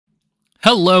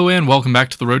Hello and welcome back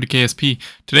to the road to KSP.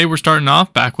 Today we're starting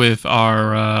off back with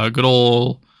our good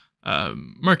old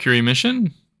Mercury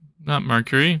mission. Not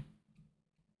Mercury.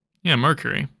 Yeah,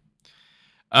 Mercury.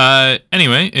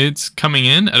 Anyway, it's coming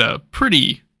in at a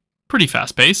pretty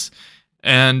fast pace.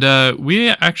 And we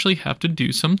actually have to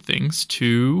do some things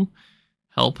to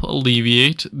help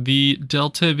alleviate the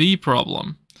delta V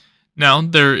problem. Now,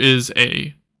 there is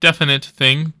a definite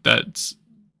thing that's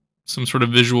some sort of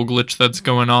visual glitch that's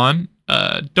going on.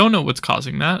 Don't know what's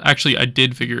causing that. Actually, I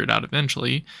did figure it out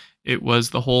eventually. It was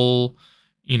the whole,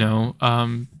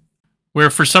 where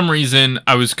for some reason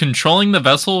I was controlling the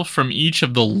vessel from each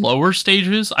of the lower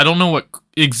stages. I don't know what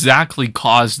exactly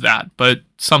caused that, but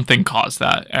something caused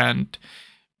that, and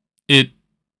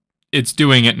it's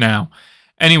doing it now.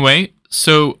 Anyway,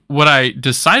 so what I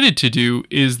decided to do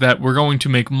is that we're going to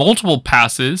make multiple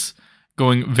passes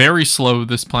going very slow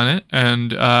this planet,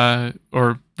 and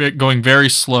or going very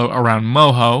slow around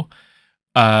Moho,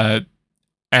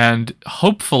 and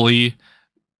hopefully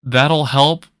that'll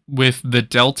help with the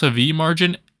delta V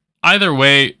margin. Either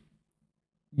way,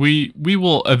 we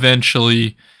will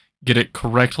eventually get it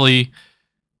correctly.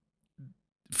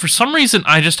 For some reason,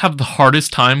 I just have the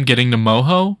hardest time getting to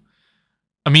Moho.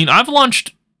 I mean, I've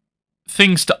launched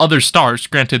things to other stars.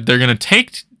 Granted, they're going to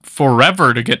take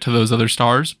forever to get to those other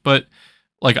stars, but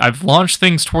like, I've launched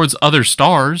things towards other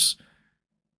stars.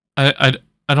 I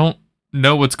don't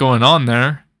know what's going on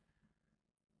there.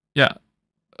 Yeah.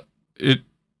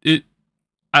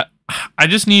 I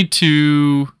just need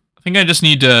to, I think I just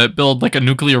need to build like a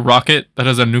nuclear rocket that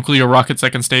has a nuclear rocket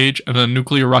second stage and a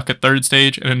nuclear rocket third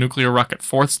stage and a nuclear rocket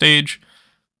fourth stage.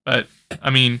 But I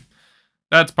mean,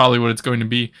 that's probably what it's going to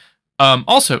be.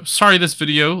 Also, sorry this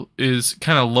video is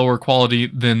kind of lower quality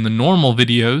than the normal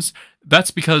videos.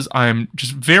 That's because I'm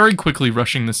just very quickly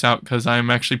rushing this out because I'm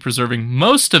actually preserving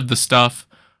most of the stuff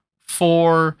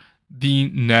for the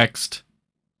next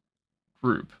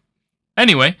group.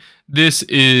 Anyway, this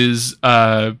is,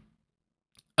 I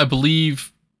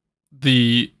believe,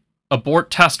 the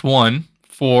abort test 1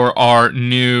 for our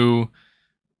new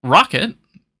rocket.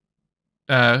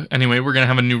 Anyway, we're going to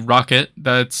have a new rocket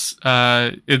that's,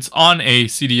 it's on a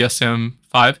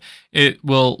CDSM-5. It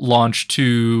will launch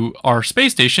to our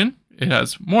space station. It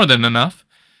has more than enough.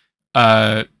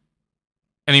 Anyway,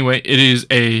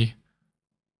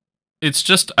 it's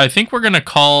just, I think we're going to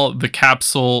call the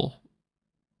capsule,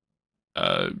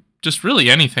 just really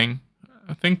anything.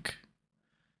 I think,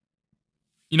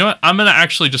 you know what? I'm going to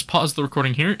actually just pause the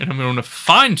recording here and I'm going to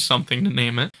find something to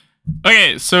name it.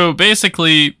 Okay, so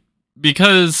basically,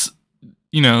 because,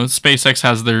 SpaceX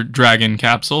has their Dragon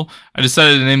capsule, I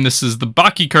decided to name this as the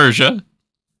Baki Kerja.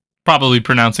 Probably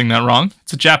pronouncing that wrong.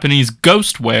 It's a Japanese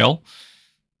ghost whale.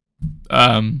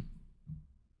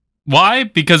 Why?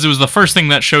 Because it was the first thing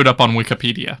that showed up on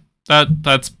Wikipedia.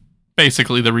 That's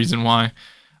basically the reason why.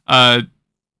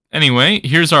 Anyway,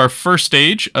 here's our first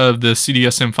stage of the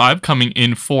CDSM-5 coming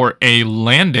in for a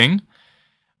landing.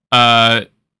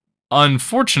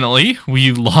 Unfortunately,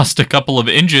 we lost a couple of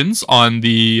engines on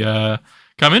the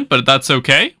come in, but that's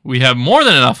okay. We have more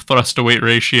than enough thrust-to-weight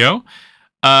ratio.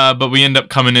 But we end up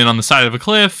coming in on the side of a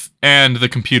cliff, and the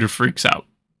computer freaks out.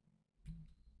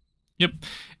 Yep.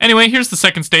 Anyway, here's the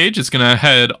second stage. It's going to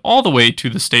head all the way to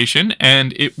the station,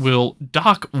 and it will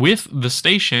dock with the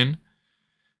station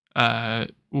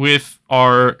with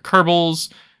our Kerbals,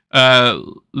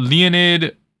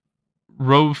 Leonid,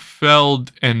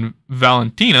 Rofeld, and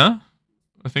Valentina.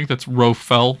 I think that's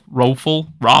Raffle.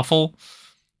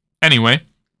 Anyway,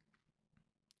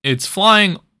 it's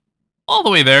flying all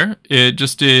the way there. It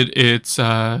just did its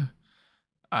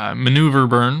maneuver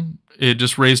burn. It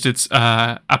just raised its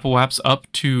apoaps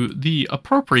up to the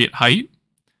appropriate height.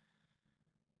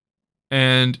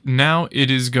 And now it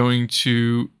is going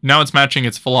to, now it's matching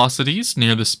its velocities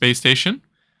near the space station,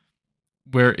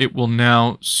 where it will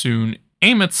now soon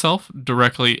aim itself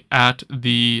directly at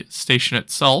the station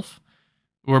itself.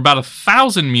 We're about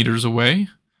 1,000 meters away,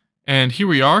 and here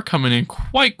we are coming in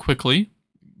quite quickly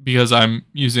because I'm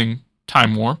using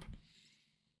time warp.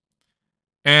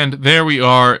 And there we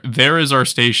are. There is our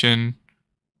station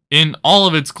in all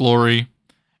of its glory.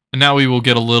 And now we will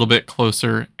get a little bit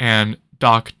closer and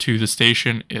dock to the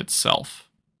station itself.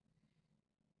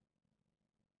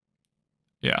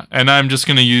 Yeah, and I'm just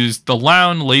going to use the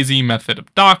lazy method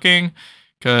of docking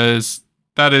because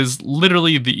that is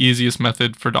literally the easiest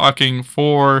method for docking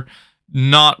for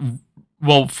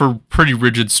for pretty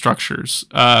rigid structures.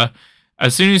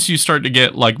 As soon as you start to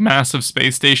get like massive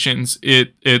space stations,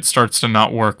 it starts to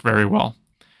not work very well.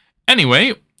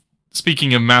 Anyway,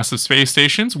 speaking of massive space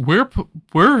stations, we're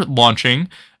launching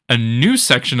a new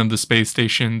section of the space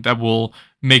station that will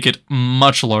make it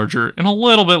much larger and a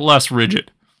little bit less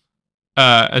rigid.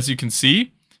 As you can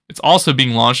see, it's also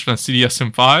being launched on a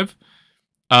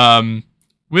CDS-M5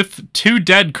 with 2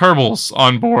 dead Kerbals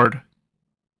on board.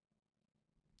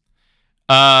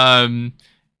 Don't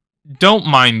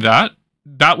mind that.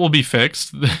 That will be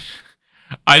fixed.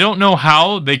 I don't know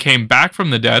how they came back from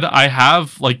the dead. I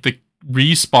have like the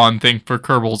respawn thing for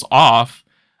Kerbals off.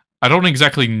 I don't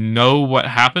exactly know what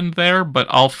happened there, but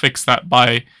I'll fix that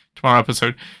by tomorrow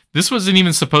episode. This wasn't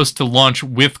even supposed to launch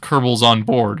with Kerbals on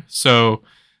board, so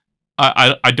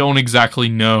I don't exactly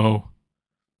know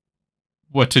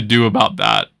what to do about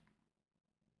that.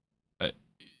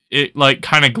 It like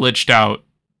kind of glitched out.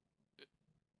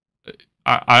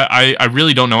 I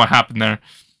really don't know what happened there.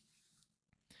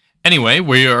 Anyway,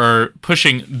 we are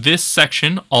pushing this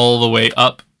section all the way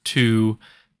up to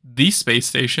the space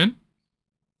station.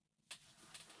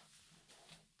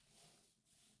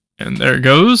 And there it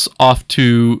goes, off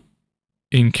to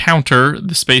encounter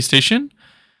the space station.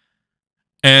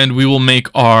 And we will make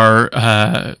our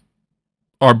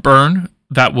burn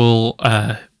that will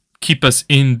keep us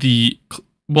in the...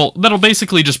 Well, that'll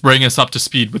basically just bring us up to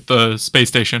speed with the space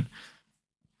station,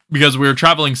 because we're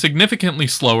traveling significantly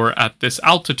slower at this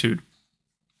altitude.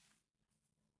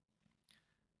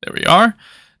 There we are.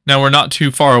 Now we're not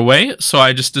too far away, so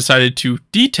I just decided to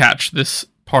detach this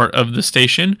part of the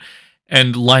station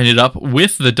and line it up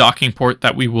with the docking port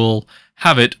that we will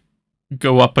have it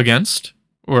go up against,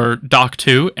 or dock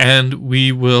to, and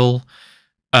we will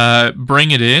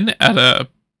bring it in at a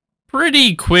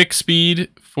pretty quick speed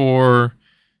for,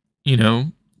 you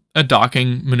know, a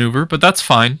docking maneuver, but that's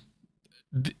fine.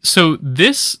 So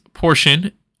this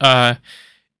portion,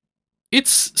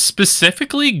 it's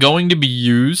specifically going to be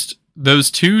used, those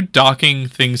 2 docking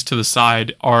things to the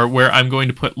side are where I'm going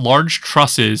to put large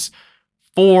trusses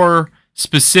for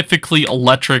specifically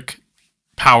electric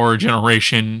power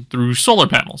generation through solar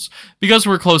panels, because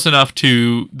we're close enough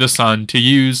to the sun to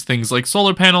use things like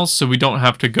solar panels, so we don't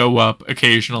have to go up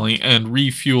occasionally and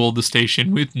refuel the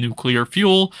station with nuclear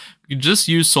fuel. We can just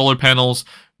use solar panels,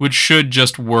 which should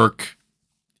just work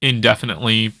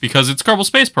indefinitely because it's Kerbal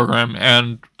Space Program,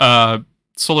 and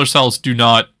solar cells do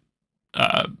not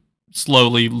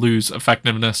slowly lose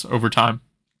effectiveness over time.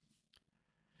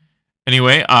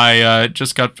 Anyway, I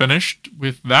just got finished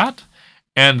with that,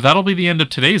 and that'll be the end of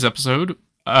today's episode.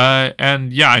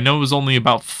 And yeah, I know it was only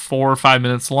about 4 or 5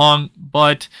 minutes long,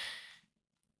 but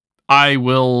I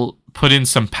will put in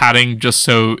some padding just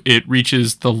so it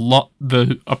reaches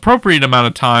the appropriate amount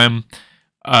of time.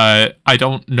 I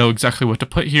don't know exactly what to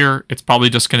put here. It's probably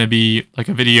just going to be like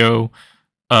a video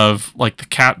of like the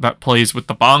cat that plays with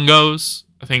the bongos.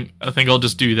 I think I'll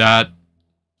just do that.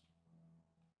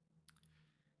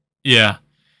 Yeah.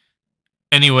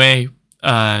 Anyway,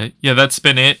 yeah, that's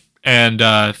been it. And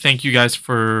thank you guys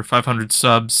for 500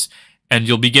 subs. And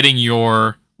you'll be getting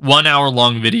your 1 hour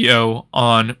long video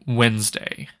on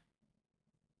Wednesday.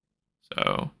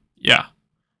 So, yeah.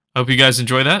 I hope you guys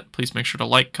enjoy that. Please make sure to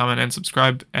like, comment, and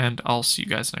subscribe, and I'll see you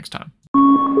guys next time.